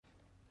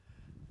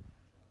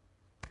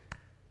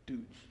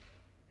dudes.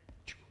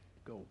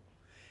 Go.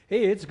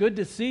 Hey, it's good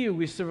to see you.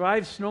 We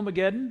survived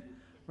Snowmageddon,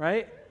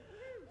 right?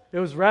 It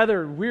was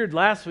rather weird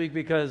last week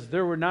because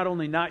there were not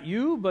only not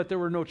you, but there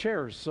were no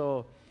chairs.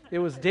 So it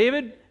was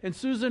David and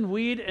Susan,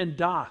 Weed, and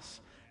Das.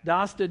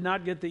 Das did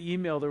not get the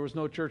email. There was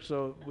no church,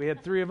 so we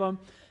had three of them.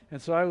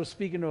 And so I was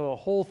speaking to a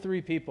whole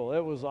three people.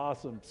 It was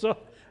awesome. So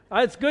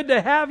it's good to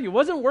have you.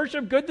 Wasn't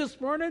worship good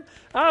this morning?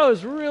 I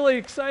was really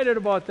excited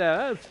about that.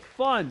 That was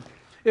fun.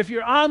 If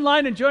you're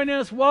online and joining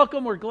us,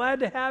 welcome. We're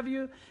glad to have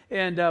you.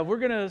 And we're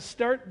going to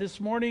start this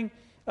morning.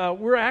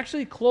 We're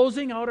actually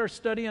closing out our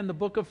study on the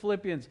book of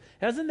Philippians.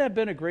 Hasn't that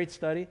been a great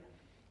study?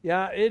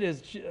 Yeah, it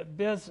is.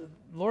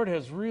 Lord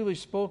has really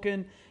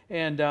spoken.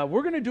 And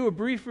we're going to do a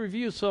brief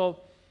review.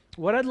 So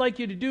what I'd like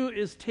you to do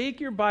is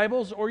take your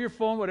Bibles or your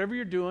phone, whatever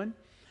you're doing,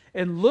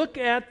 and look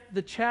at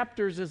the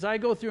chapters as I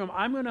go through them.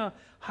 I'm going to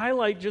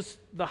highlight just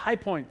the high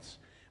points.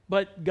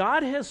 But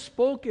God has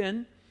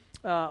spoken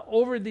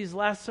over these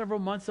last several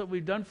months that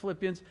we've done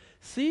Philippians.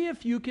 See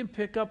if you can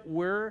pick up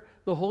where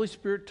the Holy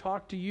Spirit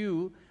talked to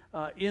you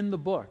in the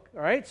book.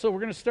 All right, so we're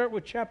going to start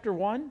with chapter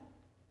 1.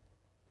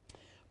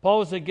 Paul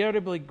was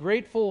incredibly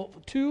grateful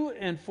to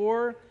and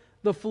for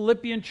the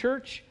Philippian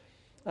church.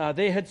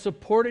 They had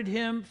supported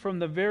him from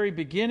the very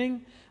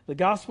beginning. The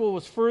gospel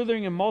was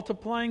furthering and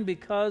multiplying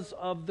because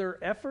of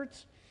their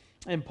efforts,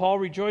 and Paul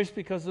rejoiced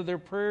because of their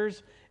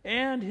prayers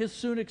and his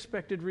soon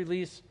expected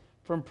release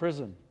from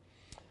prison.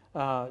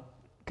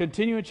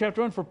 Continuing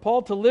chapter 1, for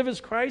Paul to live is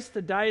Christ,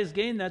 to die is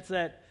gain. That's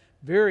that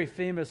very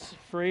famous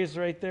phrase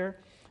right there.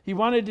 He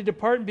wanted to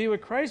depart and be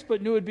with Christ,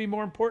 but knew it would be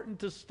more important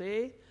to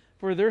stay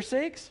for their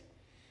sakes.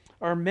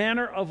 Our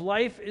manner of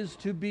life is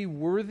to be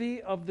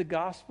worthy of the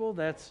gospel.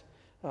 That's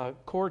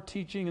core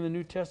teaching in the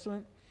New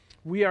Testament.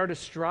 We are to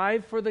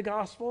strive for the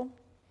gospel.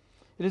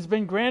 It has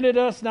been granted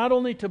us not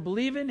only to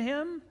believe in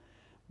him,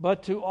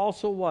 but to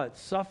also what?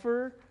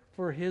 Suffer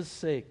for his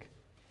sake.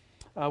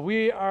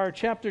 We are,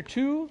 chapter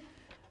 2,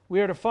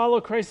 we are to follow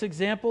Christ's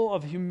example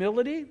of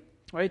humility,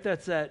 right?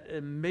 That's that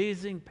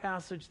amazing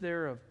passage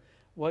there of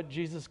what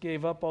Jesus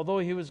gave up. Although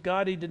he was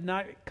God, he did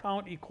not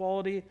count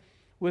equality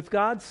with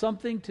God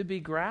something to be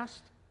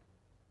grasped.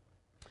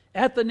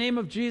 At the name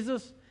of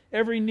Jesus,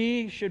 every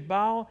knee should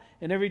bow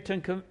and every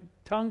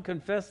tongue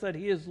confess that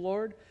he is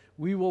Lord.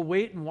 We will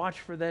wait and watch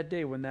for that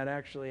day when that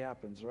actually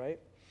happens, right?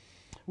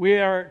 We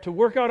are to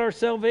work out our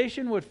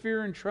salvation with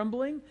fear and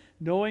trembling,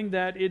 knowing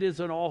that it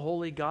is an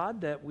all-holy God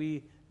that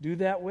we do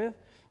that with.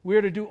 We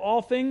are to do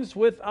all things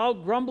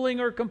without grumbling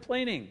or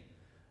complaining.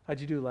 How'd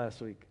you do last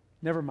week?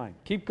 Never mind.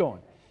 Keep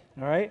going.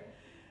 All right?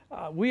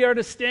 We are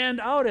to stand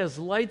out as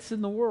lights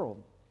in the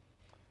world.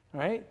 All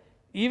right?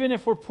 Even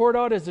if we're poured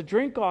out as a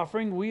drink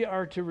offering, we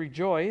are to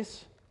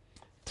rejoice.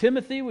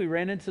 Timothy, we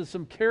ran into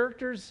some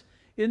characters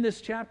in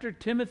this chapter.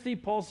 Timothy,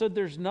 Paul said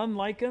there's none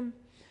like him,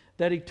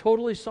 that he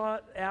totally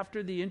sought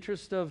after the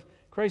interest of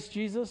Christ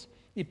Jesus.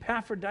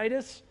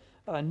 Epaphroditus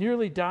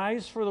nearly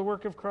dies for the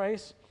work of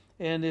Christ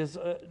and is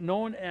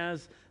known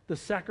as the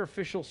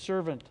sacrificial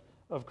servant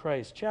of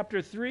Christ.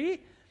 Chapter 3,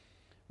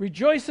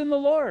 rejoice in the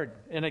Lord.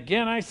 And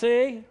again I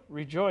say,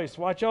 rejoice.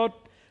 Watch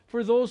out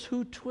for those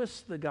who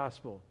twist the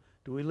gospel.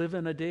 Do we live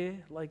in a day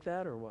like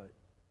that or what?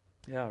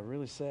 Yeah,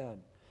 really sad.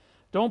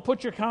 Don't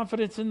put your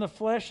confidence in the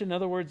flesh. In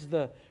other words,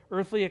 the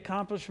earthly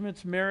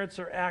accomplishments, merits,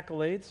 or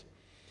accolades.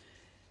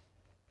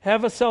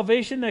 Have a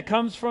salvation that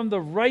comes from the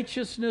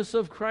righteousness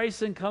of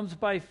Christ and comes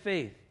by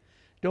faith.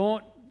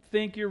 Don't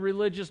think you're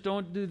religious.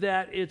 Don't do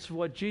that. It's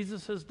what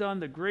Jesus has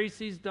done, the grace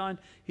he's done.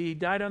 He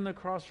died on the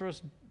cross for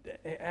us.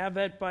 Have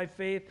that by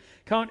faith.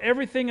 Count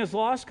everything as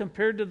lost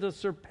compared to the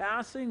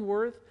surpassing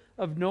worth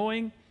of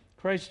knowing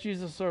Christ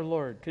Jesus our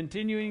Lord.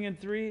 Continuing in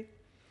 3,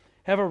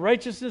 have a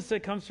righteousness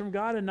that comes from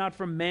God and not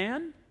from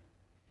man,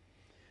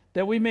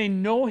 that we may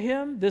know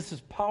him. This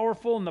is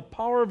powerful in the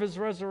power of his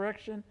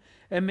resurrection,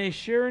 and may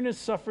share in his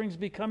sufferings,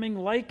 becoming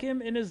like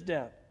him in his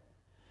death,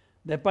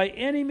 that by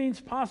any means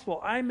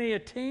possible I may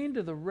attain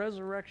to the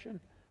resurrection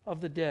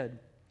of the dead.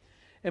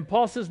 And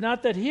Paul says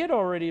not that he had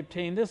already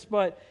obtained this,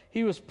 but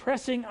he was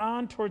pressing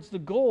on towards the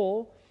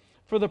goal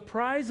for the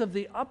prize of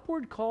the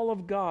upward call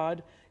of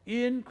God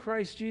in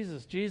Christ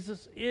Jesus.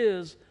 Jesus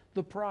is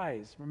the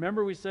prize.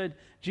 Remember we said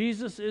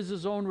Jesus is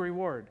his own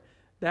reward.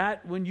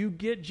 That when you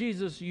get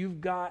Jesus,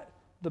 you've got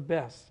the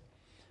best.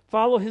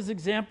 Follow his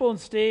example and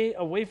stay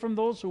away from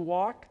those who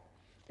walk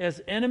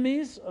as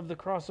enemies of the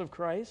cross of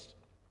Christ.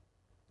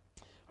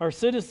 Our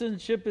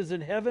citizenship is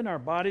in heaven. Our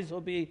bodies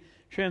will be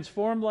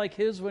transformed like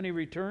his when he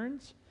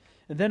returns.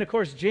 And then, of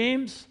course,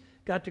 James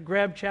got to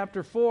grab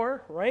chapter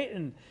 4, right?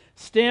 And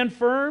stand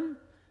firm,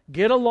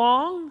 get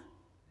along,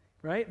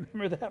 right?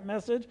 Remember that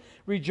message?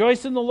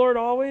 Rejoice in the Lord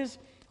always.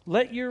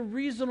 Let your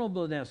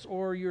reasonableness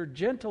or your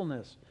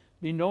gentleness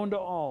be known to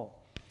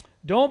all.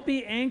 Don't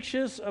be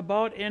anxious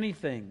about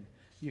anything.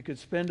 You could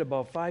spend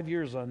about 5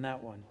 years on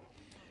that one.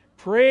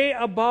 Pray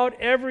about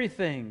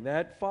everything.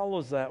 That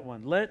follows that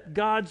one. Let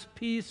God's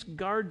peace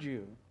guard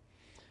you.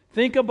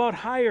 Think about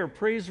higher,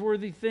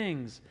 praiseworthy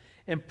things.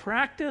 And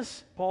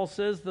practice, Paul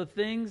says, the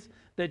things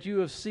that you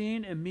have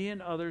seen in me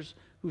and others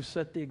who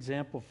set the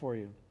example for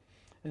you.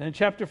 And then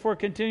chapter 4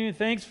 continuing,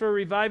 thanks for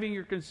reviving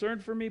your concern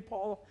for me,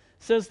 Paul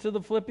says to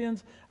the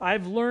Philippians.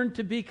 I've learned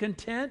to be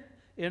content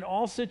in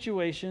all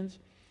situations,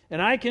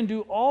 and I can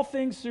do all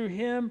things through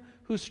him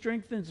who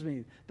strengthens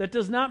me. That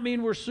does not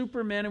mean we're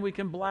Superman and we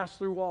can blast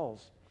through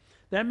walls.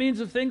 That means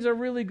if things are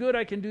really good,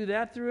 I can do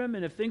that through him,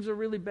 and if things are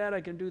really bad,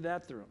 I can do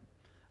that through him.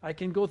 I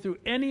can go through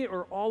any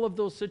or all of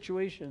those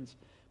situations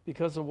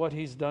because of what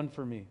he's done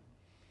for me.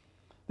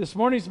 This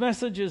morning's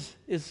message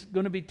is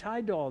going to be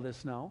tied to all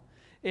this now,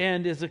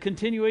 and is a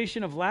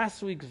continuation of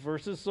last week's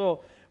verses.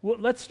 So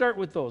let's start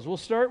with those. We'll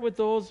start with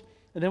those,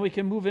 and then we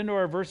can move into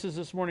our verses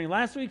this morning.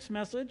 Last week's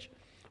message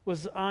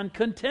was on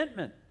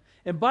contentment.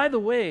 And by the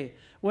way,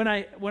 when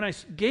I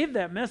gave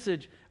that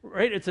message,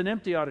 right, it's an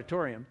empty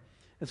auditorium.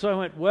 And so I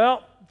went,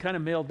 well, kind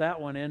of mailed that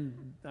one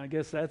in. I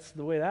guess that's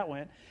the way that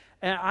went.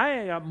 And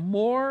I got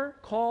more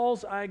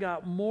calls. I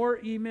got more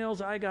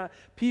emails. I got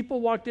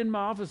people walked in my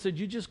office and said,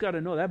 you just got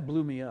to know, that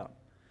blew me up.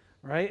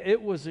 Right?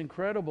 It was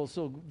incredible.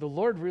 So the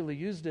Lord really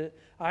used it.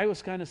 I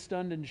was kind of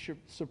stunned and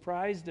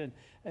surprised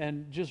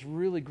and just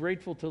really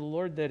grateful to the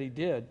Lord that he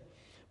did.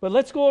 But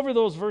let's go over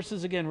those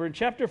verses again. We're in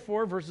chapter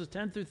 4, verses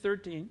 10 through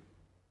 13.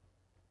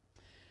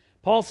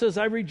 Paul says,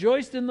 I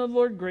rejoiced in the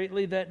Lord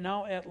greatly that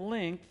now at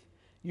length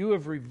you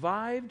have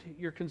revived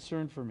your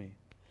concern for me.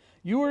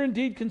 You were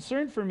indeed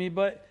concerned for me,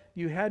 but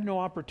you had no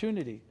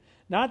opportunity.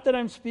 Not that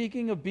I'm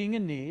speaking of being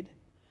in need,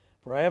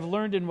 for I have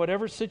learned in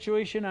whatever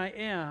situation I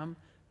am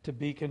to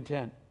be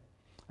content.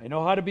 I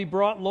know how to be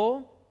brought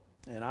low,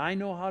 and I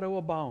know how to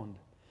abound.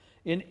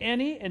 In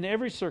any and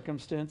every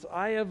circumstance,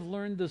 I have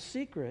learned the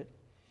secret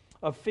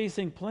of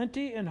facing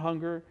plenty and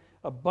hunger,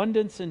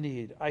 abundance and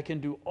need. I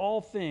can do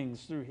all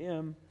things through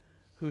him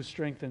who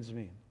strengthens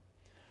me.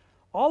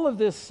 All of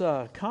this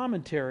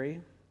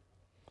commentary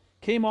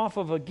came off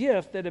of a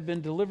gift that had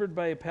been delivered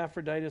by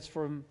Epaphroditus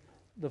from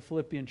the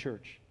Philippian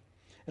church.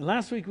 And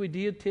last week we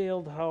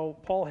detailed how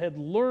Paul had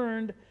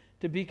learned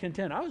to be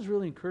content. I was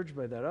really encouraged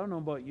by that. I don't know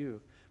about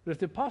you, but if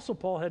the Apostle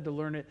Paul had to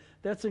learn it,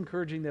 that's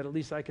encouraging that at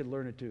least I could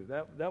learn it too.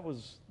 That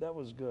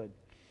was good.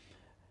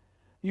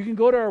 You can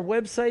go to our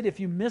website if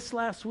you missed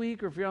last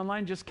week, or if you're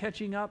online just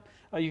catching up.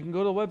 You can go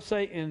to the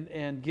website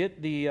and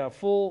get the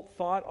full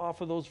thought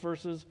off of those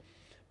verses.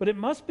 But it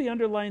must be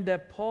underlined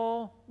that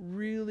Paul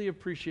really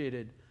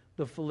appreciated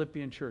the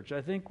Philippian church.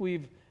 I think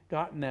we've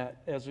gotten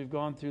that as we've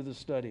gone through the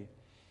study.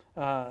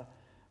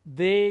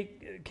 They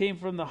came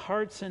from the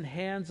hearts and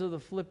hands of the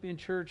Philippian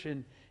church,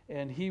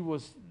 and he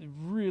was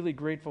really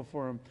grateful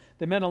for them.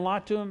 They meant a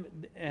lot to him,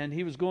 and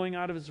he was going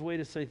out of his way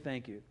to say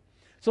thank you.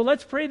 So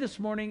let's pray this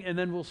morning, and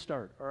then we'll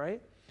start, all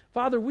right?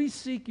 Father, we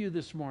seek you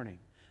this morning.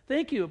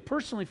 Thank you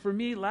personally for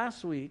me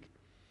last week,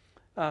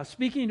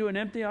 speaking to an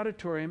empty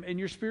auditorium, and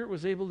your Spirit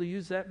was able to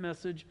use that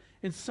message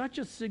in such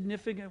a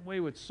significant way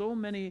with so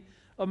many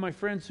of my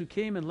friends who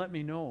came and let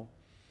me know.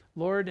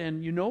 Lord,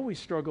 and you know we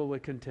struggle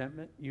with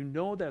contentment. You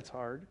know that's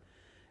hard.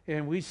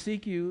 And we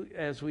seek you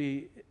as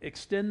we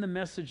extend the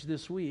message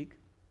this week.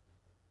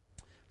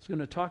 It's going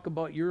to talk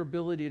about your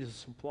ability to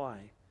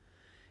supply.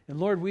 And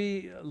Lord,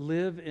 we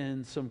live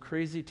in some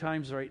crazy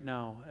times right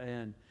now,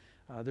 and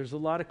there's a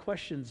lot of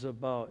questions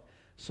about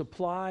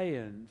supply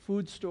and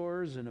food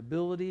stores and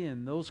ability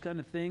and those kind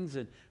of things,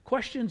 and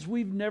questions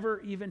we've never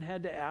even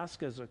had to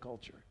ask as a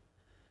culture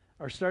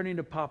are starting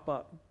to pop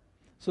up.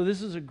 So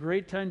this is a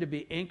great time to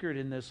be anchored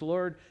in this.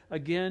 Lord,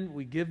 again,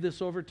 we give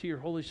this over to your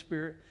Holy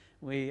Spirit.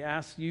 We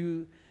ask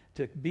you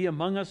to be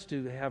among us,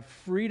 to have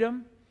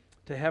freedom,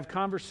 to have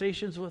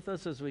conversations with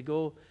us as we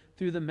go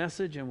through the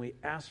message, and we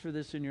ask for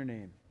this in your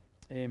name.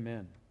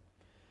 Amen.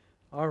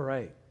 All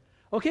right.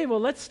 Okay, well,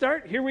 let's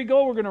start. Here we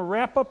go. We're going to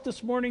wrap up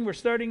this morning. We're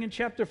starting in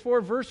chapter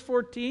 4, verse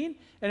 14,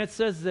 and it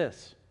says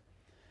this: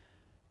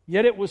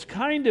 Yet it was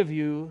kind of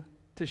you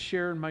to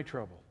share in my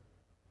trouble.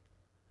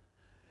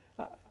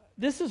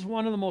 This is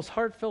one of the most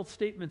heartfelt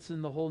statements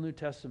in the whole New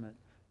Testament.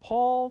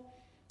 Paul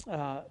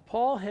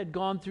had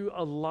gone through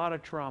a lot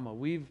of trauma.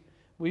 We've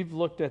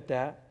looked at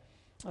that,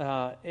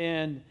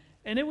 and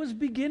it was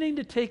beginning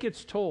to take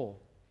its toll.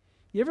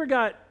 You ever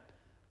got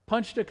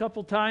punched a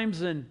couple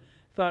times and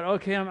thought,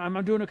 okay,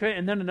 I'm doing okay,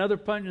 and then another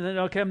punch, and then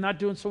okay, I'm not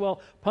doing so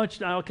well.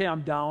 Punched, okay,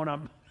 I'm down.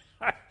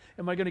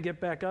 Am I going to get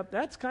back up?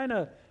 That's kind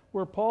of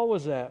where Paul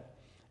was at.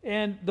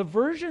 And the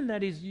version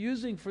that he's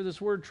using for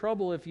this word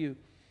trouble, if you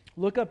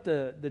look up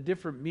the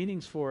different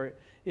meanings for it,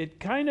 it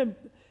kind of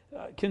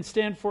can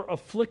stand for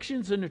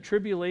afflictions and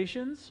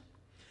tribulations.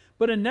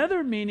 But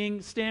another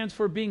meaning stands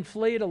for being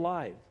flayed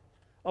alive,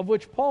 of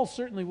which Paul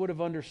certainly would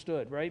have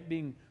understood, right?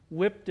 Being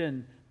whipped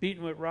and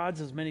beaten with rods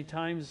as many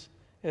times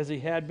as he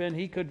had been.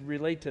 He could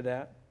relate to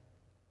that.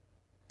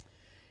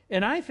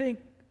 And I think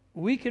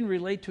we can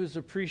relate to his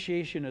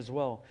appreciation as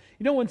well.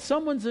 You know, when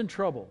someone's in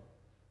trouble,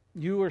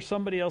 you or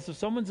somebody else, if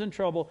someone's in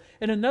trouble,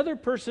 and another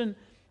person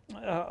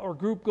or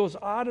group goes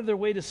out of their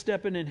way to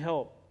step in and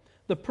help,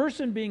 the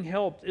person being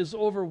helped is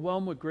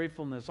overwhelmed with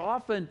gratefulness.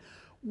 Often,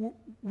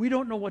 we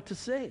don't know what to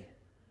say,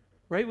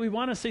 right? We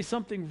want to say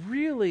something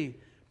really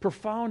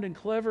profound and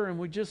clever, and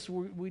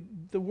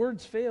the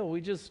words fail. We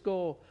just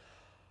go,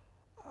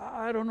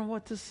 I don't know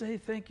what to say.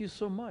 Thank you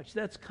so much.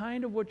 That's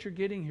kind of what you're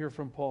getting here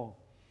from Paul.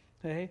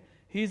 Okay?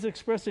 He's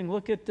expressing,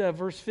 look at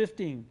verse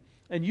 15.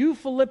 And you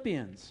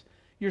Philippians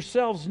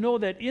yourselves know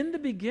that in the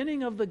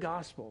beginning of the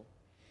gospel,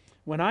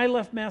 when I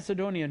left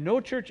Macedonia,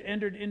 no church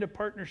entered into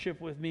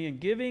partnership with me in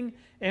giving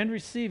and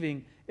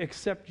receiving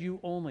except you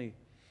only.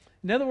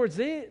 In other words,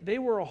 they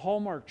were a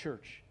hallmark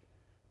church.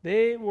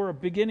 They were a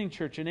beginning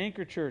church, an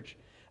anchor church.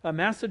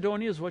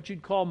 Macedonia is what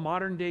you'd call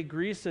modern-day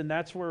Greece, and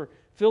that's where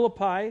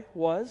Philippi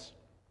was.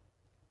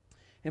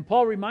 And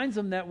Paul reminds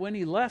them that when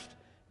he left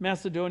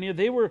Macedonia,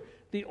 they were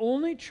the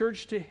only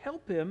church to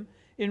help him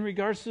in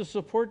regards to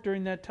support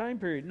during that time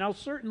period. Now,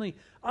 certainly,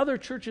 other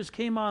churches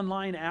came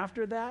online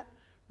after that,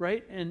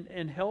 right,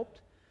 and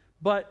helped.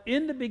 But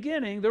in the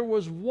beginning, there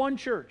was one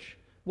church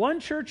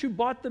who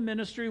bought the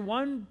ministry,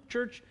 one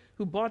church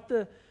who bought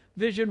the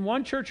vision,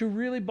 one church who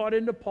really bought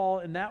into Paul,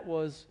 and that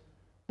was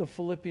the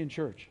Philippian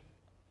church.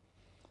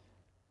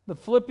 The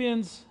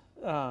Philippians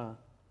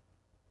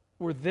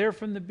were there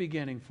from the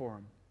beginning for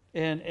him.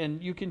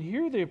 And you can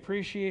hear the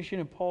appreciation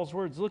in Paul's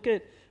words. Look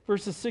at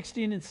verses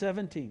 16 and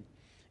 17.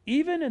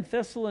 Even in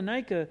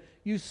Thessalonica,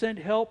 you sent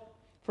help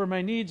for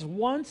my needs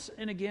once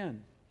and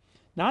again.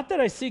 Not that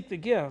I seek the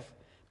gift,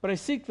 but I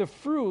seek the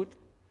fruit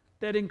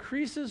that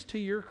increases to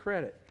your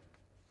credit.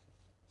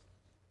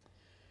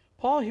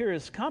 Paul here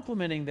is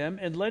complimenting them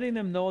and letting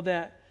them know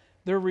that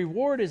their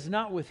reward is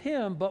not with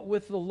him, but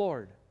with the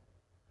Lord.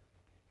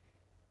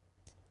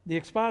 The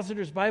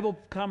Expositor's Bible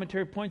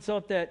commentary points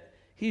out that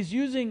he's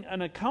using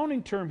an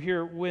accounting term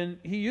here when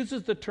he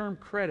uses the term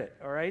credit,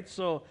 all right?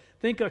 So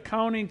think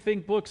accounting,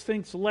 think books,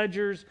 think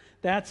ledgers.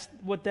 That's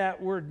what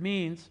that word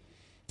means.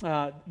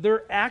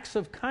 Their acts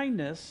of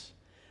kindness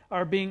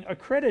are being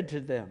accredited to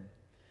them,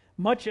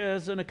 much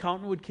as an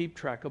accountant would keep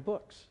track of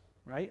books,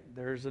 right?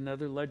 There's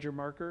another ledger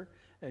marker,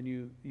 and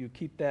you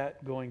keep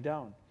that going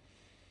down.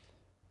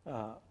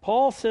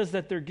 Paul says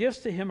that their gifts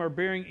to him are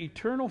bearing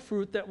eternal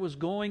fruit that was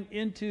going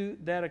into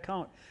that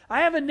account.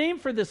 I have a name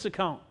for this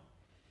account.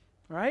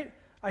 Right?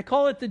 I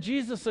call it the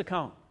Jesus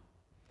account.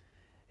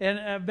 And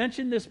I've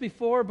mentioned this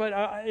before, but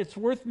it's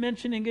worth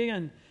mentioning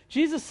again.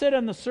 Jesus said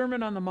on the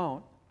Sermon on the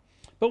Mount,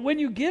 "But when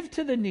you give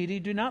to the needy,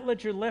 do not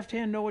let your left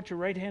hand know what your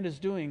right hand is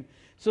doing,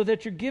 so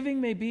that your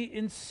giving may be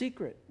in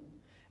secret.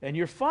 And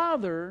your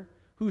Father,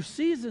 who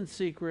sees in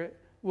secret,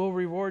 will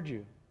reward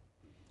you."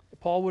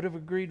 Paul would have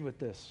agreed with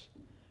this.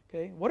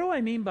 Okay? What do I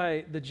mean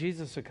by the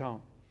Jesus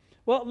account?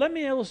 Well, let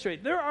me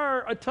illustrate. There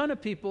are a ton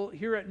of people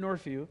here at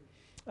Northview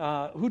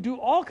who do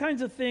all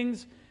kinds of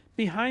things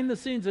behind the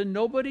scenes, and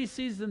nobody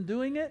sees them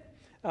doing it.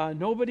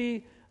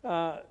 Nobody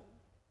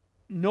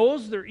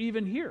knows they're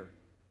even here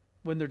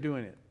when they're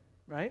doing it,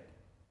 right?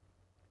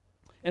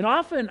 And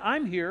often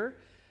I'm here,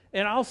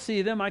 and I'll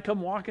see them. I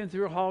come walking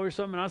through a hall or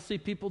something, and I'll see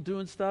people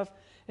doing stuff,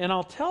 and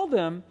I'll tell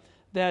them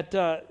that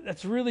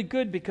that's really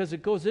good because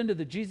it goes into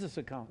the Jesus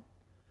account.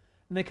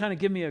 And they kind of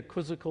give me a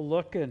quizzical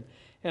look, and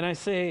I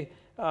say,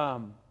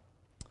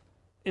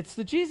 it's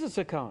the Jesus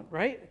account,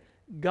 right?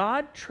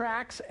 God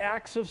tracks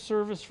acts of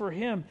service for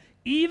him,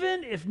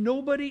 even if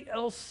nobody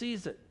else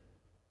sees it.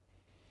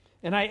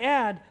 And I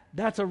add,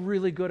 that's a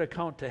really good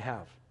account to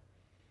have,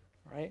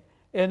 right?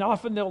 And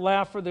often they'll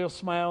laugh or they'll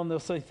smile and they'll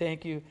say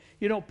thank you.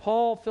 You know,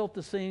 Paul felt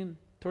the same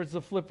towards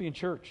the Philippian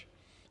church.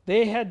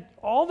 They had,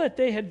 all that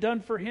they had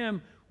done for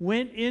him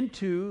went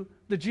into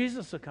the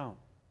Jesus account.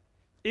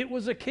 It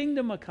was a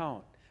kingdom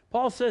account.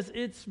 Paul says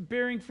it's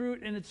bearing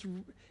fruit and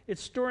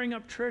it's storing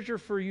up treasure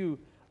for you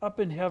up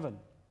in heaven.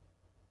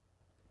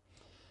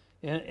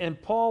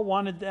 And Paul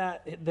wanted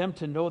them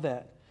to know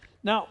that.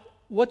 Now,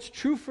 what's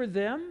true for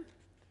them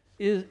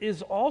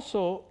is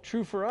also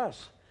true for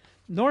us.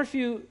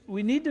 Northview,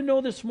 we need to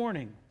know this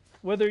morning,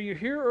 whether you're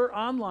here or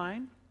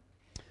online,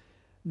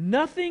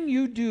 nothing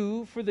you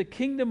do for the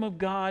kingdom of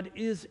God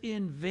is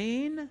in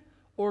vain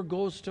or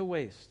goes to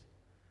waste.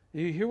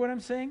 Do you hear what I'm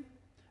saying?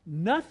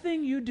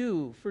 Nothing you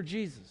do for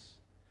Jesus,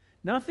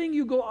 nothing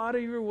you go out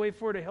of your way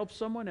for to help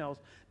someone else,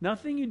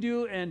 nothing you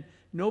do and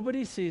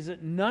nobody sees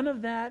it, none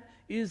of that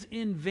is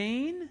in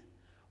vain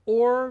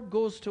or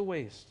goes to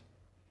waste.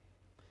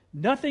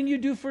 Nothing you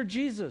do for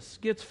Jesus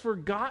gets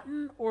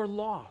forgotten or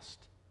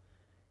lost.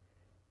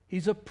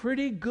 He's a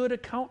pretty good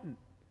accountant.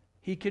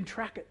 He can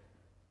track it.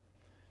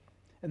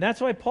 And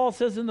that's why Paul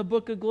says in the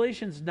book of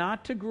Galatians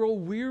not to grow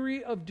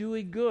weary of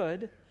doing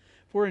good,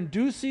 for in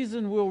due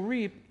season we'll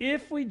reap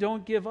if we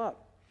don't give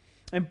up.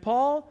 And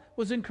Paul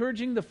was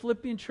encouraging the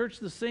Philippian church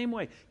the same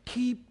way.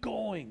 Keep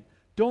going.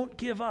 Don't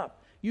give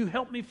up. You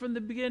helped me from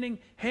the beginning.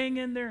 Hang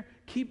in there.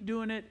 Keep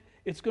doing it.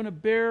 It's going to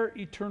bear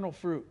eternal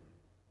fruit.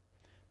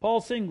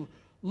 Paul's saying,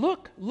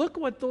 look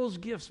what those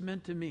gifts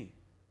meant to me.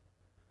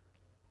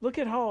 Look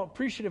at how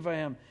appreciative I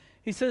am.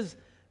 He says,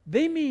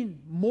 they mean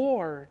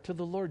more to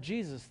the Lord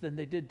Jesus than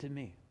they did to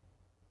me.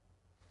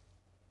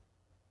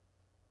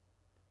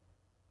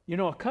 You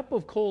know, a cup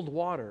of cold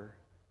water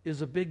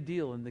is a big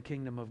deal in the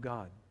kingdom of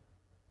God.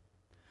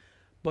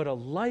 But a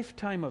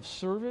lifetime of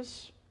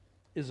service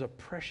is a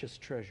precious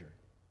treasure.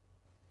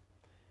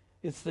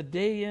 It's the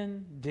day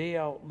in, day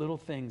out little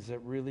things that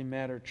really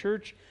matter.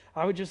 Church,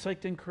 I would just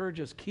like to encourage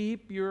us,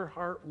 keep your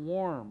heart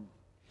warm.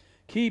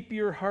 Keep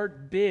your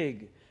heart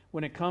big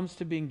when it comes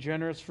to being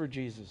generous for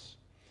Jesus.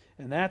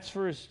 And that's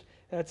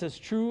as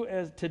true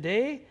as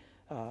today,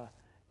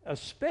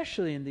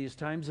 especially in these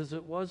times, as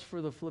it was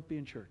for the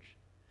Philippian church.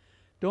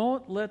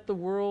 Don't let the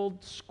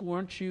world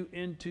squinch you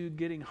into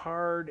getting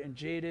hard and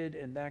jaded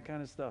and that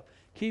kind of stuff.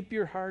 Keep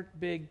your heart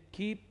big.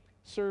 Keep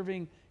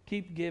serving.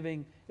 Keep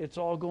giving. It's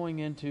all going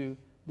into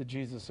the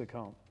Jesus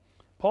account.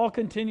 Paul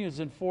continues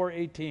in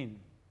 4:18.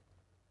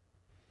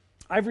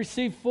 I've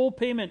received full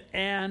payment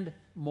and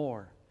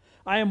more.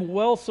 I am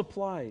well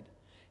supplied,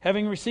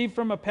 having received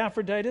from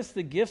Epaphroditus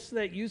the gifts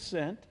that you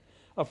sent,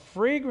 a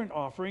fragrant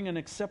offering, an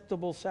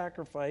acceptable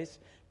sacrifice,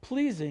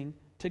 pleasing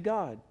to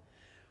God.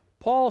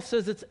 Paul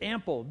says it's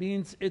ample,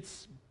 means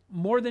it's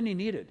more than he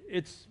needed.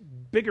 It's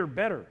bigger,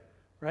 better,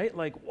 right?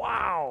 Like,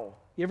 wow.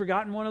 You ever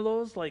gotten one of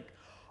those? Like,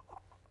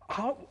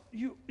 how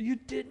you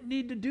didn't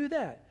need to do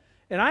that.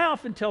 And I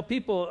often tell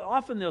people,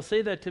 they'll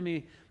say that to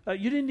me,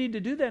 you didn't need to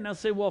do that. And I'll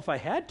say, well, if I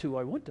had to,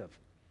 I wouldn't have.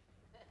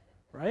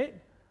 Right?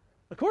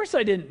 Of course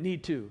I didn't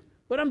need to.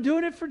 But I'm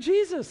doing it for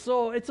Jesus,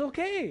 so it's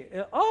okay.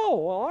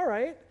 Oh, well, all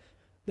right.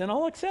 Then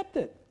I'll accept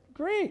it.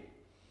 Great.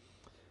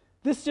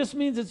 This just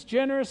means it's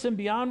generous and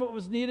beyond what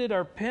was needed.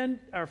 Our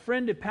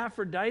friend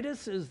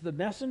Epaphroditus is the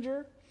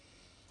messenger.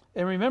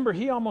 And remember,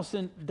 he almost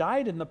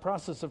died in the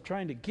process of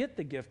trying to get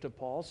the gift of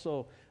Paul,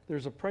 so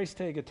there's a price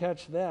tag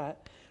attached to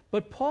that.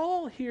 But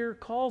Paul here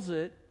calls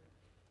it,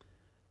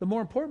 the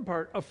more important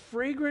part, a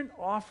fragrant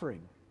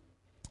offering.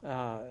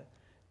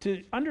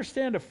 To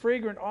understand a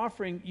fragrant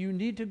offering, you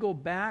need to go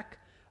back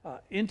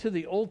into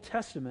the Old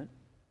Testament.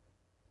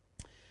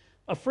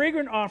 A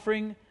fragrant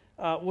offering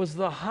was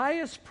the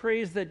highest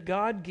praise that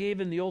God gave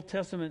in the Old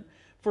Testament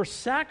for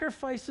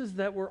sacrifices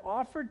that were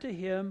offered to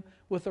him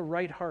with a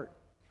right heart.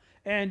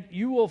 And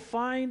you will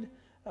find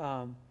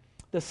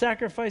the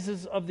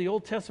sacrifices of the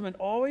Old Testament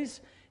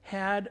always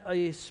had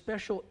a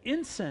special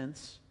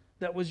incense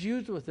that was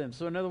used with them.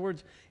 So in other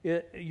words,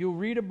 you'll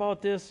read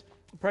about this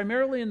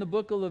primarily in the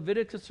book of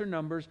Leviticus or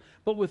Numbers,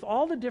 but with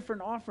all the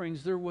different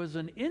offerings, there was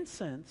an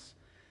incense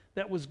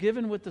that was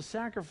given with the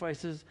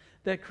sacrifices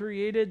that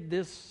created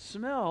this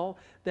smell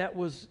that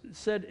was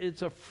said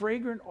it's a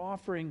fragrant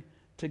offering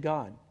to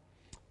God.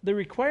 The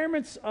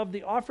requirements of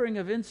the offering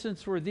of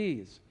incense were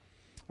these.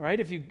 All right,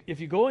 if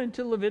you go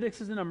into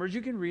Leviticus and Numbers,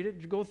 you can read it,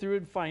 you go through it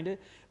and find it.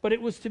 But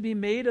it was to be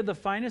made of the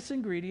finest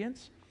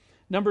ingredients.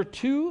 Number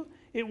 2,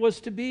 it was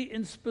to be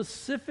in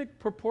specific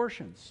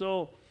proportions.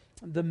 So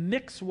the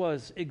mix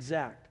was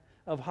exact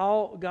of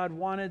how God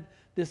wanted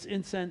this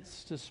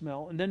incense to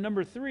smell. And then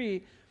number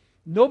 3,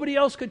 nobody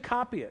else could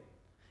copy it.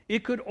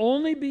 It could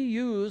only be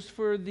used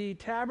for the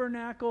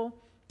tabernacle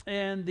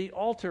and the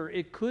altar.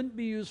 It couldn't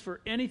be used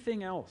for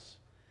anything else.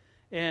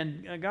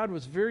 And God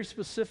was very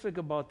specific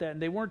about that,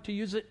 and they weren't to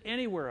use it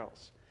anywhere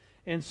else.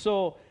 And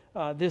so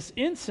this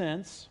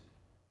incense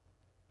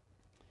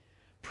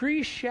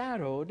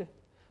pre-shadowed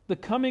the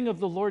coming of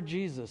the Lord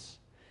Jesus.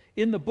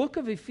 In the book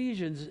of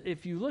Ephesians,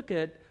 if you look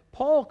at,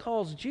 Paul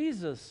calls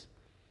Jesus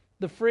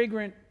the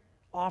fragrant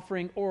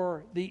offering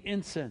or the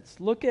incense.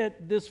 Look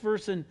at this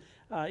verse in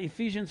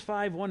Ephesians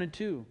 5:1 and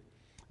 2.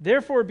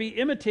 Therefore be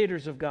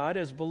imitators of God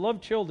as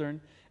beloved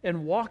children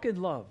and walk in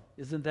love.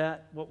 Isn't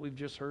that what we've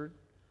just heard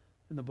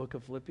in the book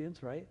of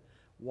Philippians, right?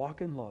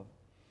 Walk in love.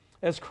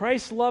 As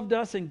Christ loved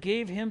us and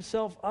gave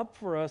himself up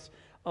for us,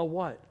 a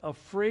what? A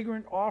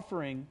fragrant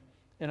offering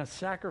and a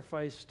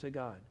sacrifice to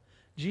God.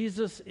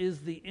 Jesus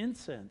is the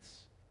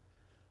incense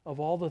of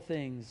all the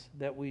things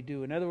that we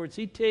do. In other words,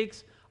 he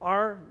takes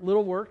our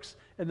little works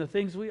and the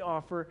things we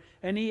offer,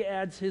 and he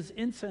adds his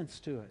incense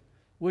to it,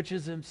 which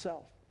is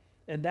himself.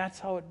 And that's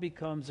how it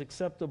becomes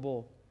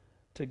acceptable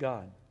to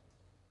God.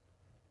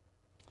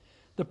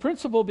 The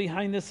principle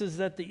behind this is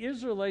that the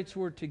Israelites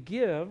were to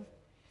give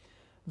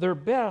their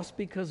best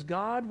because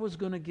God was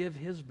going to give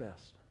his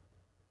best.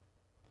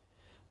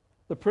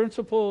 The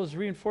principle is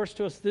reinforced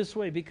to us this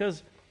way: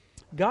 because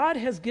God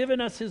has given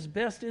us his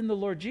best in the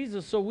Lord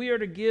Jesus, so we are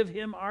to give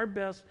him our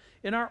best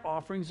in our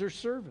offerings or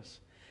service.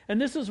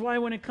 And this is why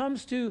when it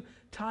comes to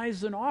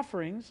tithes and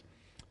offerings,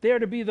 they are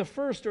to be the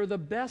first or the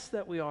best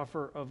that we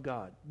offer of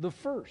God, the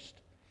first.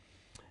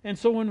 And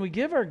so when we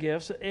give our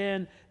gifts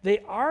and they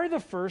are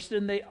the first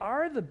and they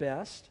are the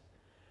best,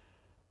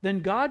 then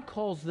God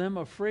calls them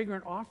a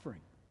fragrant offering.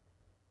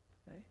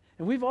 Okay?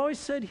 And we've always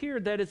said here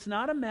that it's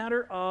not a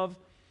matter of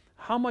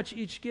how much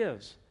each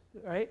gives,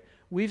 right?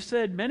 We've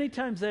said many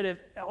times that if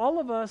all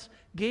of us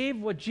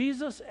gave what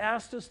Jesus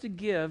asked us to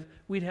give,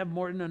 we'd have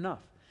more than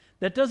enough.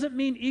 That doesn't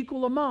mean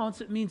equal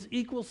amounts, it means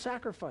equal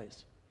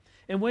sacrifice.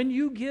 And when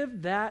you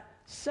give that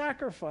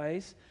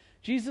sacrifice,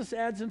 Jesus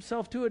adds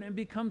himself to it and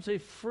becomes a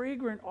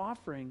fragrant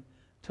offering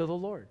to the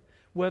Lord.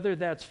 Whether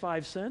that's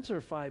 5 cents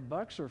or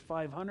 $5 or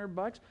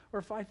 $500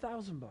 or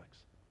 $5,000.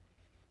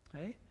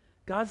 Okay?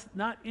 God's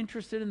not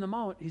interested in the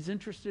amount, he's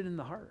interested in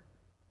the heart.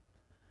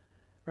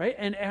 Right?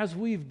 And as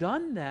we've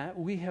done that,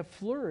 we have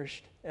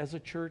flourished as a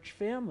church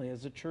family,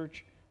 as a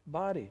church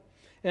body.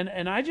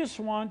 And I just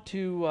want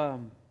to,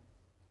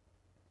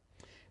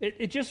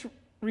 it just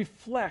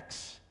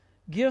reflects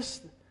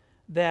gifts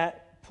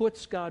that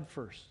puts God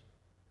first.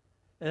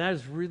 And that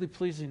is really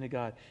pleasing to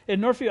God. In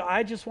Northfield,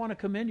 I just want to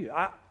commend you.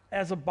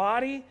 As a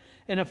body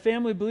and a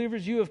family of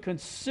believers, you have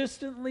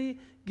consistently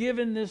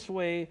given this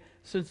way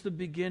since the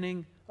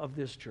beginning of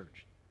this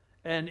church.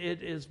 And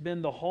it has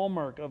been the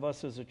hallmark of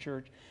us as a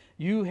church.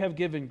 You have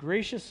given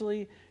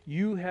graciously,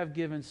 you have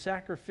given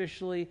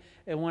sacrificially,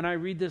 and when I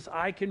read this,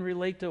 I can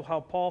relate to how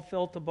Paul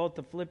felt about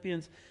the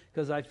Philippians,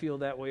 because I feel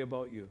that way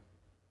about you.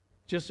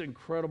 Just an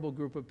incredible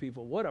group of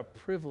people. What a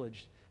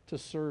privilege to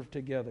serve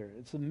together.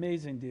 It's an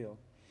amazing deal.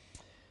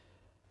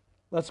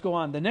 Let's go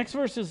on. The next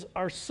verses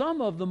are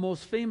some of the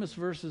most famous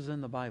verses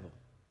in the Bible.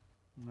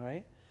 All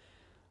right?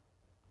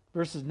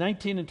 Verses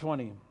 19 and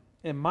 20.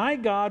 And my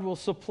God will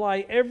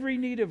supply every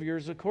need of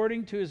yours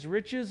according to his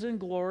riches and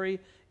glory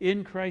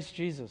in Christ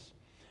Jesus.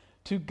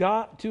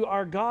 To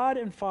our God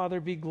and Father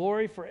be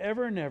glory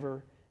forever and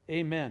ever.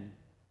 Amen.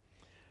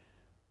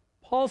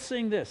 Paul's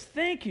saying this,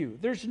 thank you.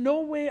 There's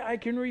no way I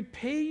can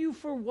repay you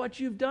for what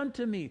you've done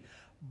to me,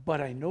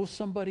 but I know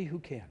somebody who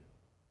can.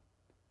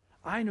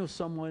 I know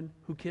someone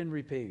who can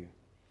repay you.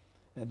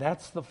 And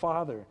that's the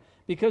Father.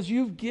 Because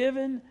you've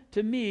given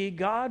to me,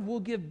 God will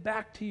give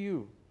back to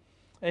you.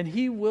 And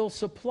he will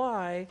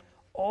supply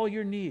all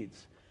your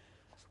needs.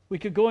 We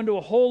could go into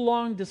a whole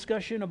long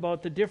discussion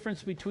about the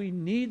difference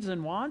between needs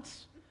and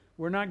wants.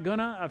 We're not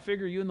gonna. I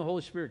figure you and the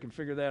Holy Spirit can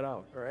figure that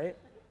out, all right?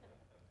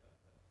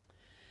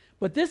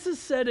 But this is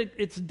said,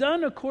 it's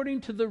done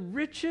according to the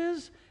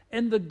riches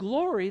and the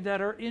glory that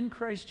are in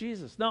Christ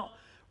Jesus. Now,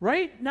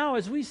 right now,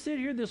 as we sit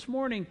here this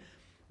morning,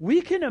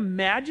 we can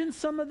imagine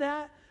some of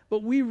that,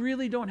 but we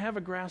really don't have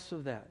a grasp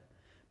of that.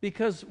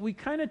 Because we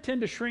kind of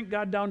tend to shrink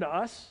God down to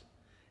us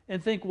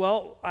and think,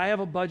 well, I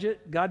have a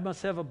budget. God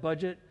must have a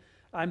budget.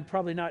 I'm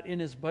probably not in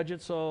his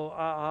budget, so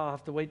I'll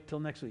have to wait till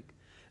next week.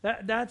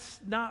 That's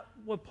not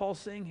what Paul's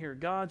saying here.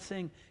 God's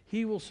saying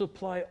he will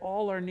supply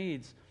all our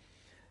needs.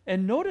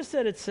 And notice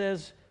that it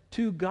says,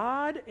 to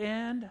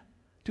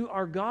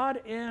our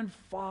God and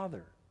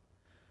Father.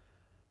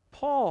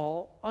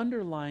 Paul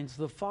underlines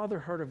the Father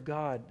heart of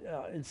God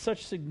in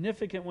such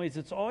significant ways.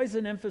 It's always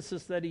an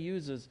emphasis that he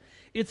uses.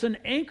 It's an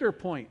anchor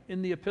point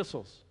in the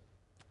epistles.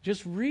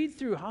 Just read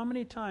through how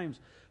many times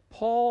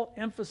Paul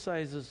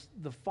emphasizes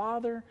the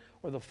Father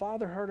or the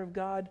Father heart of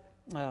God,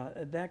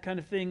 that kind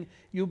of thing.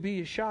 You'll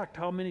be shocked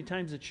how many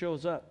times it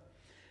shows up.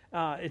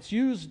 It's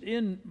used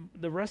in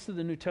the rest of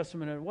the New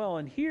Testament as well.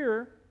 And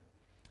here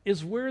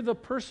is where the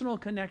personal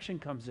connection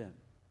comes in,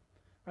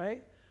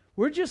 right?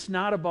 We're just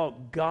not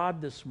about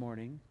God this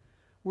morning.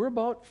 We're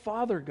about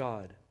Father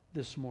God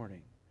this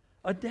morning.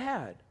 A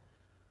dad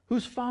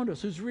who's found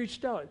us, who's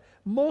reached out.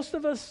 Most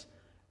of us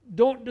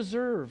don't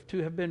deserve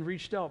to have been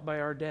reached out by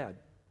our dad.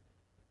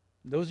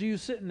 Those of you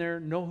sitting there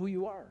know who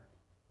you are,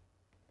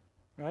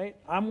 right?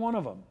 I'm one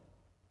of them.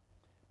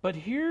 But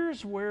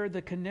here's where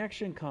the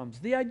connection comes.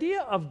 The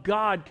idea of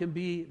God can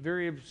be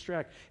very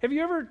abstract. Have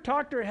you ever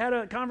talked or had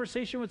a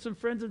conversation with some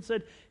friends and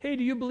said, hey,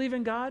 do you believe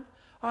in God?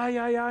 Ah,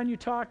 yeah, and you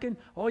talking,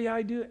 oh yeah,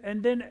 I do.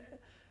 And then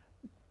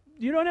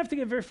you don't have to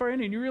get very far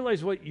in and you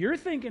realize what you're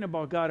thinking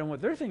about God and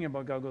what they're thinking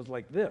about God goes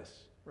like this,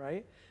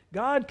 right?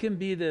 God can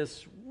be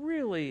this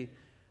really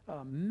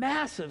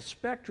massive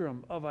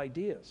spectrum of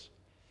ideas.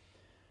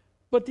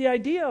 But the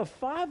idea of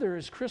Father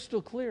is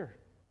crystal clear.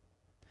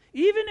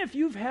 Even if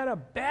you've had a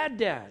bad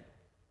dad,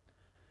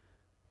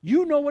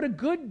 you know what a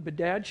good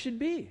dad should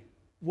be.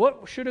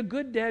 What should a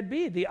good dad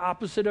be? The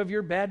opposite of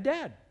your bad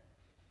dad,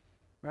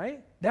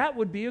 right? That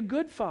would be a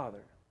good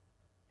father.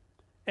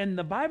 And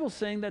the Bible's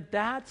saying that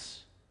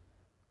that's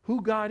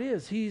who God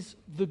is. He's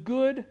the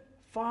good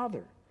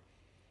Father.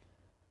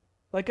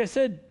 Like I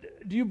said,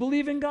 do you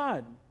believe in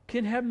God?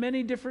 Can have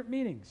many different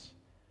meanings.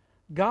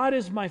 God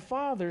is my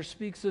Father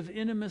speaks of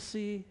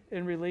intimacy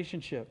and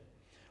relationship.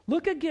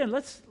 Look again,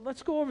 let's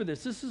go over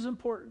this. This is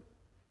important.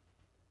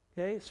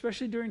 Okay,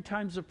 especially during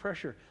times of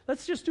pressure.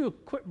 Let's just do a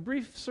quick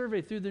brief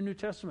survey through the New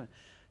Testament.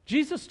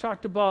 Jesus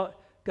talked about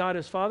God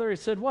as Father. He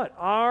said what?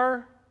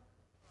 Our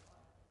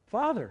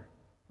Father,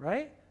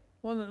 right?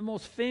 One of the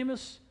most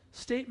famous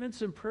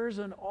statements and prayers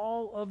in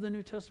all of the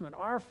New Testament.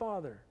 Our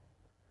Father,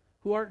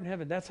 who art in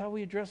heaven. That's how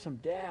we address him,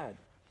 Dad.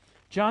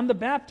 John the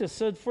Baptist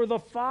said, for the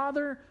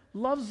Father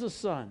loves the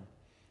Son,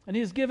 and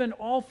he has given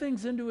all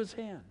things into his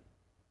hand.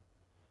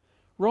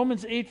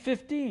 Romans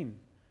 8:15,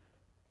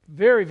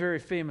 very, very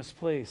famous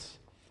place.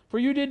 For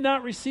you did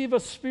not receive a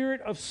spirit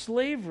of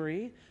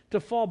slavery to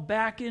fall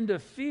back into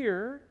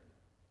fear,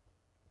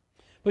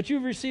 but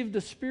you've received the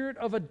spirit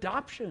of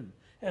adoption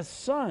as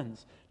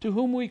sons, to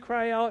whom we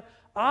cry out,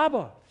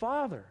 Abba,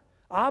 Father.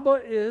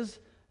 Abba is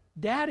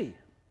Daddy,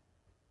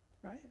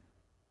 right?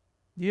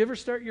 Do you ever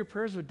start your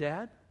prayers with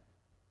Dad?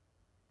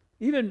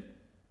 Even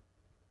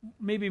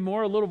maybe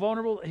more a little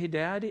vulnerable, hey,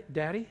 Daddy.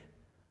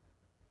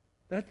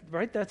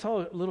 Right? That's how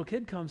a little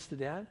kid comes to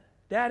Dad.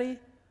 Daddy,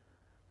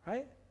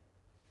 right?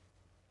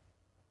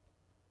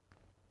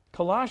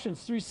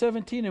 Colossians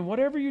 3:17, and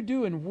whatever you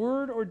do in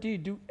word or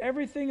deed, do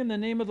everything in the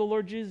name of the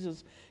Lord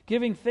Jesus,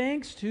 giving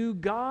thanks to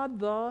God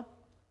the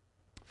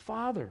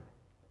Father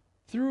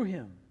through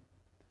him.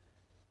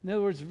 In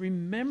other words,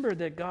 remember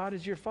that God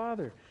is your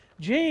Father.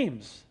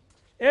 James,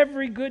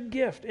 every good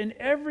gift and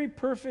every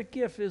perfect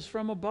gift is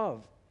from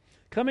above,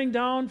 coming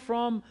down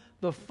from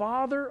the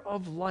Father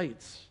of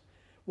lights.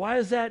 Why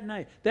is that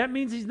nice? That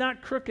means he's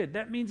not crooked.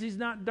 That means he's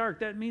not dark.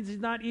 That means he's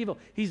not evil.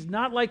 He's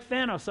not like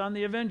Thanos on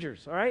the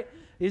Avengers, all right?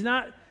 He's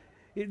not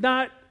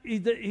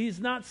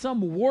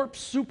some warped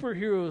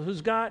superhero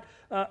who's got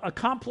a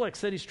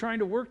complex that he's trying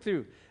to work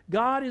through.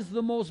 God is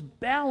the most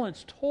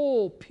balanced,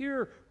 whole,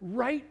 pure,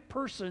 right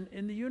person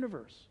in the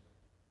universe.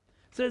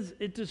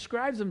 It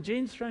describes him,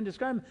 James is trying to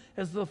describe him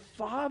as the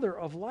Father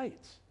of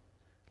lights.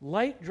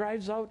 Light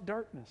drives out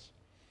darkness.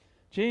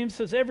 James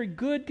says, every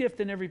good gift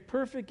and every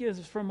perfect gift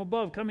is from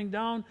above, coming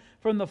down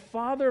from the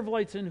Father of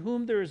lights, in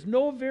whom there is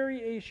no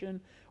variation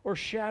or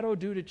shadow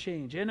due to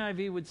change.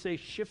 NIV would say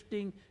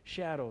shifting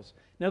shadows.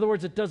 In other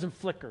words, it doesn't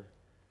flicker.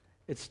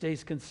 It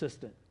stays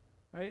consistent.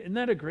 Right? Isn't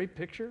that a great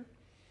picture?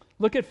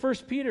 Look at 1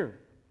 Peter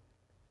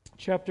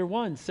chapter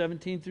 1,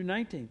 17 through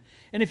 19.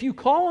 And if you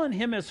call on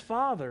him as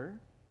Father,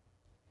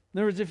 in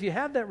other words, if you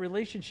have that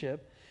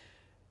relationship,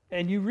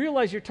 and you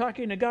realize you're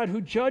talking to God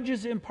who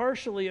judges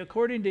impartially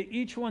according to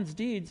each one's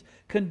deeds,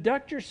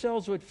 conduct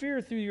yourselves with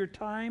fear through your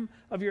time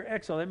of your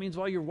exile. That means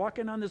while you're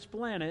walking on this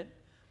planet,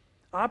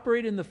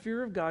 operate in the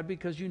fear of God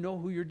because you know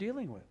who you're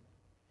dealing with.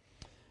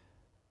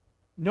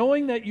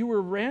 Knowing that you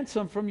were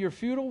ransomed from your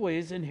futile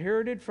ways,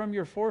 inherited from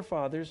your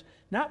forefathers,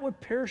 not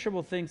with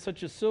perishable things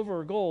such as silver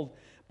or gold,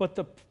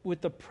 but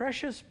with the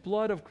precious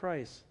blood of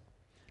Christ,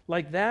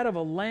 like that of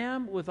a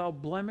lamb without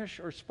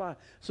blemish or spot.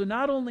 So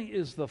not only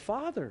is the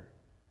Father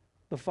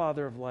the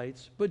Father of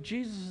lights, but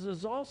Jesus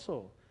is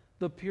also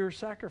the pure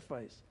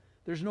sacrifice.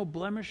 There's no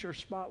blemish or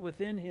spot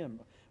within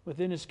him,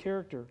 within his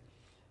character.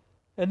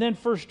 And then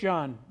 1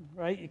 John,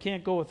 right? You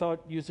can't go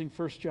without using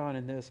 1 John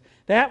in this.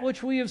 That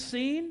which we have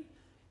seen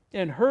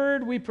and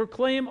heard we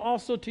proclaim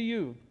also to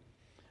you,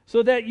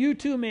 so that you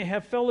too may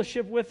have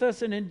fellowship with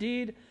us. And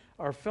indeed,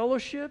 our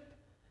fellowship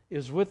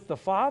is with the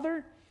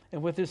Father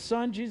and with his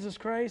Son, Jesus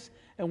Christ.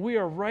 And we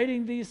are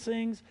writing these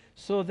things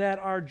so that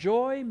our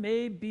joy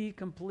may be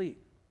complete.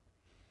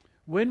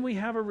 When we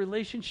have a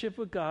relationship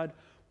with God,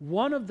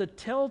 one of the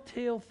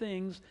telltale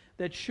things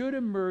that should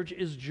emerge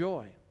is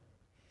joy.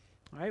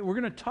 All right, we're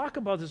going to talk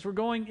about this. We're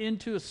going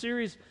into a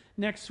series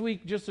next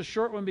week, just a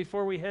short one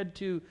before we head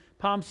to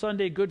Palm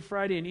Sunday, Good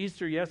Friday, and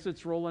Easter. Yes,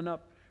 it's rolling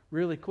up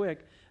really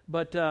quick,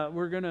 but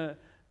we're going to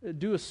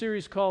do a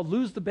series called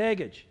Lose the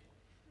Baggage.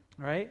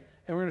 All right,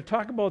 and we're going to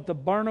talk about the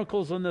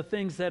barnacles and the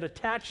things that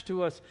attach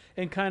to us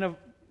and kind of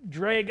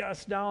drag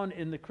us down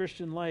in the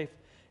Christian life.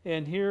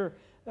 And here,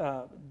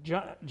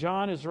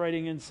 John is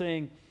writing and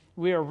saying,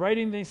 we are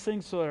writing these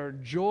things so that our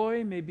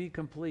joy may be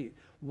complete.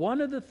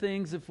 One of the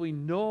things, if we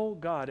know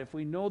God, if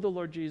we know the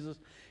Lord Jesus,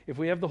 if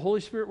we have the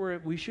Holy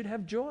Spirit, we should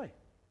have joy.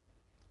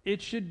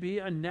 It should be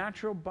a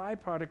natural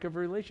byproduct of a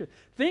relationship.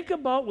 Think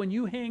about when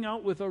you hang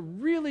out with a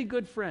really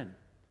good friend.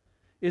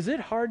 Is it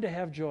hard to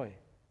have joy?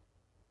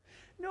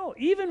 No,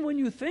 even when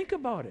you think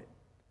about it.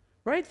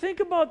 Right? Think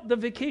about the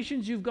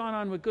vacations you've gone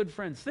on with good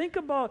friends. Think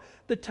about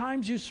the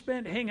times you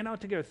spent hanging out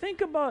together.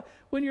 Think about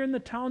when you're in the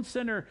town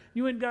center,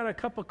 you went and got a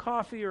cup of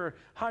coffee or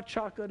hot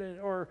chocolate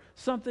or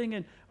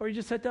something, or you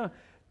just sat down.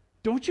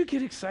 Don't you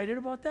get excited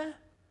about that?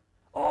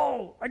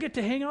 Oh, I get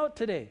to hang out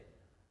today.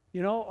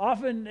 You know,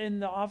 often in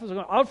the office, we're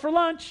going out for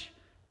lunch.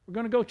 We're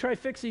going to go try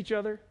fix each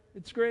other.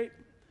 It's great.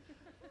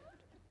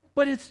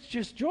 But it's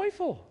just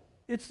joyful.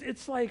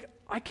 It's like,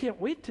 I can't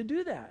wait to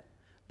do that.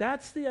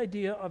 That's the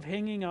idea of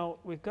hanging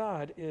out with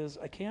God, is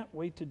I can't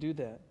wait to do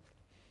that.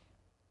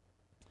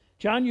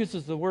 John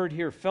uses the word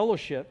here,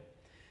 fellowship.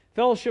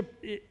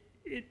 Fellowship,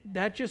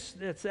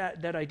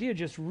 that idea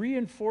just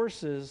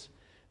reinforces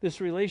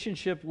this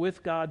relationship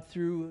with God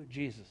through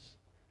Jesus.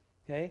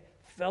 Okay?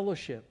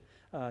 Fellowship.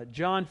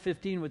 John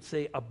 15 would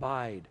say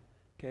abide.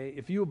 Okay?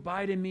 If you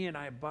abide in me and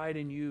I abide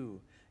in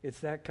you, it's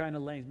that kind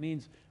of length. It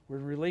means we're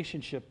in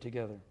relationship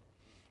together.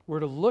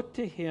 We're to look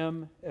to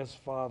him as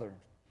Father.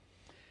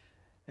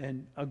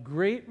 And a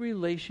great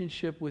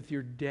relationship with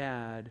your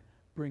dad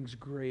brings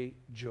great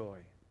joy.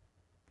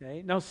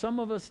 Okay? Now, some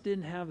of us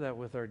didn't have that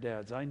with our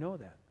dads. I know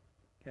that.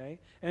 Okay?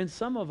 And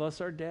some of us,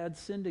 our dads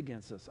sinned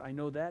against us. I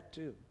know that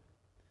too.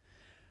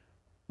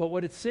 But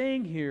what it's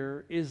saying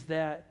here is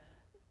that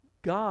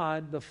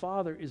God, the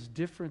Father, is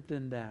different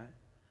than that.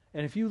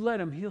 And if you let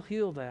him, he'll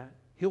heal that.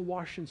 He'll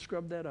wash and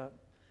scrub that up.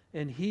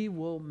 And he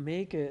will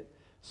make it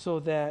so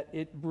that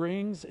it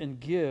brings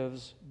and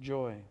gives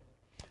joy.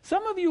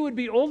 Some of you would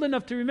be old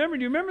enough to remember.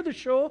 Do you remember the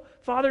show,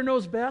 Father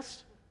Knows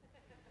Best?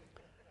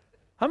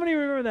 How many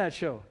remember that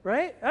show,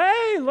 right?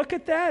 Hey, look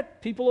at that.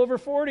 People over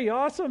 40,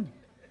 awesome.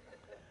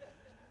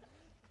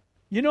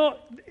 You know,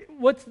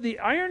 what's the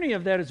irony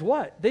of that is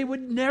what? They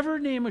would never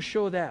name a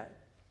show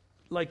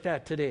like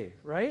that today,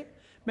 right?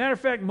 Matter of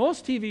fact,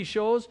 most TV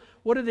shows,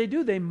 what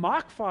do? They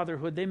mock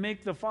fatherhood. They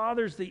make the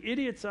fathers the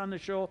idiots on the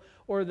show,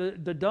 or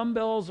the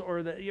dumbbells,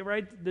 or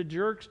the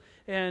jerks,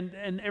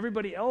 and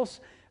everybody else.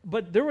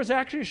 But there was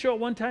actually a show at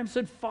one time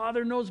said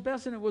Father Knows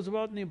Best, and it was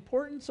about the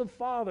importance of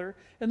father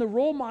and the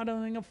role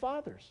modeling of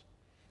fathers.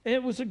 And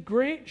it was a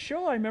great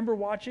show. I remember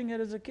watching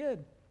it as a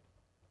kid.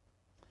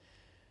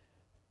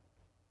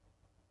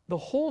 The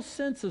whole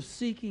sense of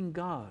seeking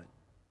God.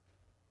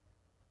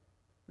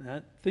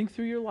 Think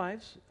through your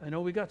lives. I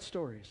know we got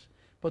stories.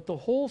 But the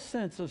whole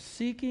sense of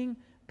seeking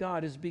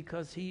God is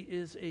because He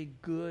is a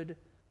good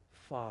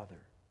Father.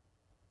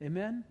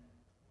 Amen?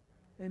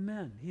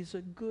 Amen. He's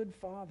a good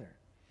Father.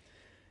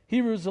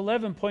 Hebrews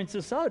 11 points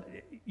this out.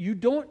 You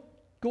don't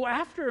go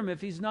after Him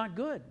if He's not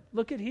good.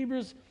 Look at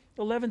Hebrews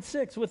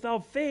 11:6.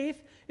 Without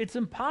faith, it's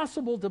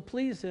impossible to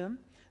please Him.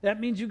 That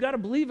means you've got to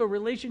believe a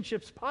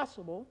relationship's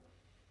possible,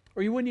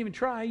 or you wouldn't even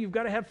try. You've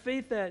got to have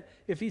faith that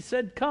if He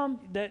said come,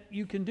 that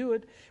you can do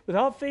it.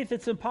 Without faith,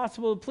 it's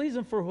impossible to please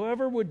Him, for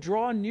whoever would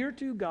draw near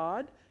to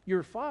God,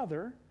 your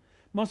Father,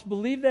 must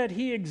believe that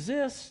He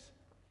exists.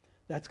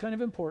 That's kind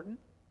of important.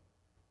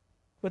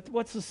 But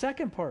what's the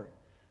second part?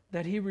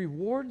 That He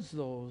rewards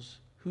those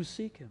who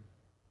seek Him.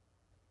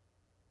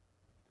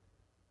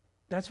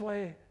 That's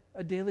why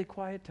a daily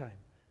quiet time.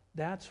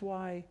 That's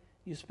why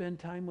you spend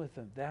time with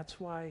Him. That's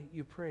why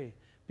you pray.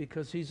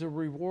 Because He's a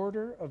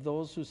rewarder of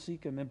those who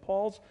seek Him. And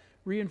Paul's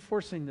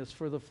reinforcing this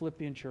for the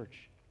Philippian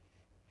church.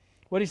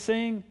 What he's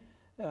saying,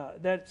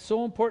 that's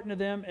so important to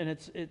them, and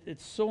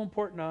it's so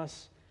important to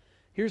us.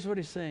 Here's what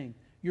he's saying.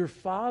 Your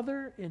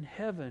Father in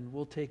heaven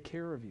will take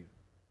care of you.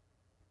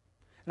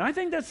 And I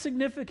think that's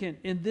significant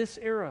in this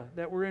era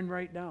that we're in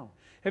right now.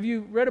 Have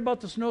you read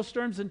about the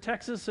snowstorms in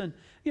Texas? And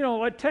you know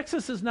what?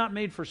 Texas is not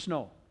made for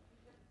snow,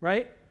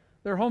 right?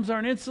 Their homes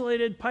aren't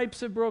insulated. Pipes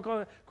have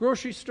broken.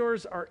 Grocery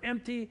stores are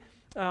empty.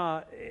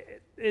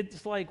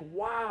 It's like,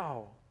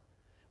 wow.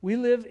 We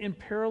live in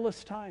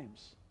perilous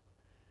times.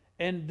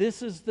 And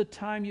this is the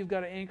time you've got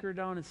to anchor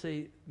down and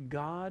say,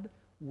 God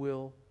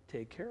will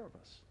take care of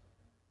us.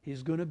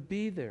 He's going to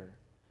be there.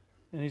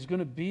 And He's going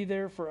to be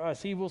there for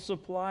us. He will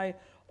supply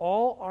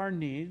all our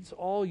needs,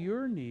 all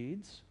your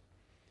needs,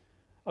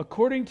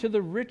 according to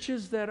the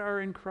riches that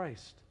are in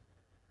Christ.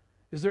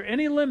 Is there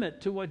any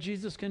limit to what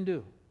Jesus can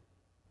do?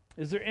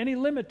 Is there any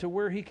limit to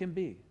where He can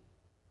be?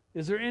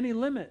 Is there any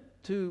limit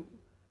to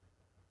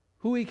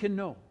who He can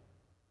know?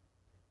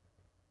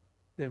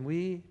 Then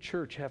we,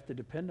 church, have to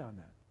depend on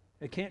that.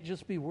 It can't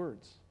just be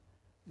words.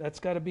 That's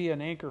got to be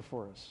an anchor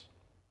for us.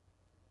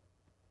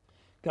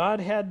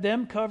 God had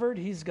them covered.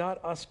 He's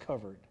got us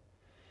covered.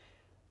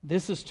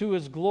 This is to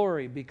His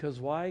glory. Because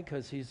why?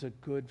 Because He's a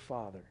good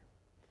Father.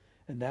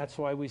 And that's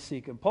why we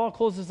seek Him. Paul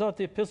closes out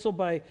the epistle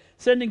by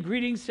sending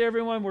greetings to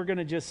everyone. We're going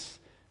to just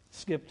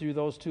skip through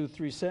those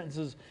 2-3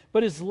 sentences.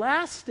 But his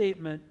last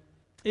statement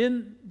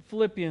in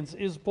Philippians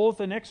is both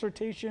an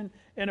exhortation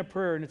and a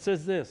prayer. And it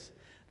says this: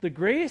 the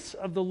grace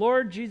of the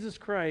Lord Jesus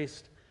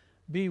Christ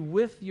be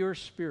with your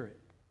spirit.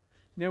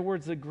 In other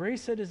words, the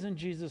grace that is in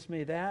Jesus,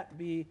 may that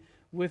be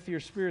with your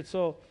spirit.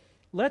 So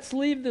let's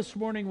leave this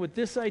morning with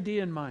this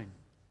idea in mind.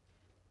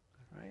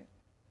 All right?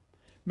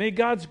 May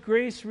God's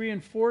grace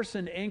reinforce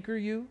and anchor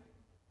you,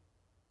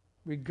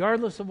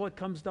 regardless of what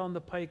comes down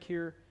the pike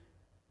here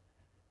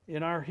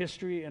in our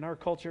history, in our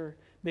culture.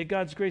 May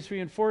God's grace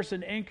reinforce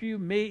and anchor you.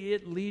 May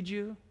it lead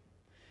you.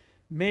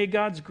 May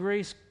God's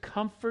grace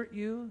comfort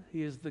you.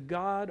 He is the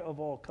God of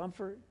all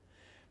comfort.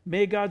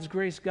 May God's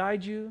grace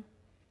guide you,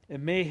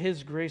 and may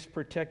His grace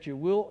protect you.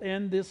 We'll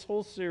end this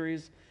whole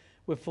series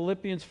with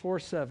Philippians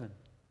 4:7.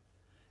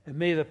 And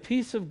may the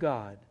peace of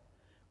God,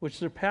 which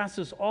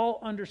surpasses all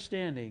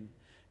understanding,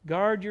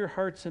 guard your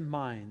hearts and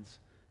minds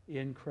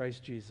in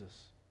Christ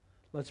Jesus.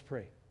 Let's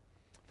pray.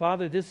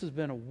 Father, this has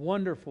been a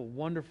wonderful,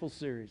 wonderful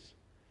series.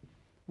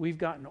 We've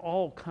gotten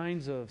all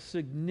kinds of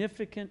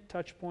significant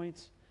touch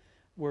points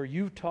where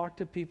you've talked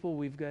to people.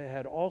 We've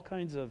had all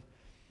kinds of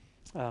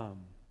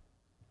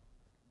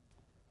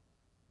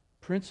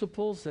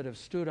principles that have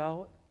stood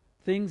out,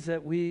 things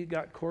that we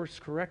got course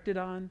corrected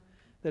on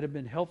that have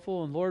been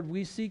helpful. And Lord,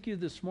 we seek you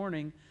this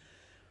morning.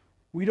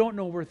 We don't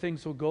know where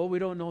things will go. We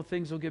don't know if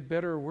things will get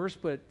better or worse,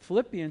 but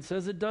Philippians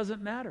says it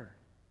doesn't matter.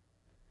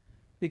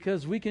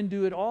 Because we can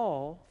do it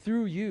all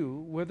through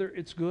you, whether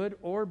it's good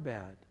or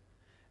bad.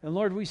 And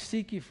Lord, we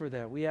seek you for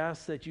that. We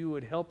ask that you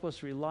would help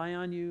us rely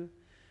on you,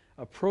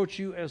 approach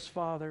you as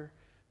Father,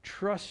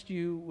 trust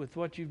you with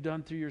what you've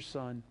done through your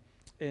Son,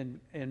 and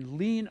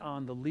lean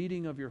on the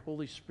leading of your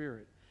Holy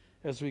Spirit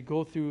as we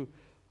go through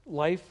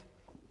life,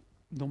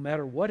 no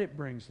matter what it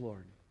brings,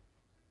 Lord.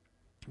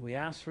 We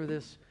ask for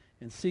this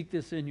and seek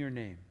this in your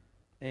name.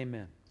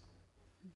 Amen.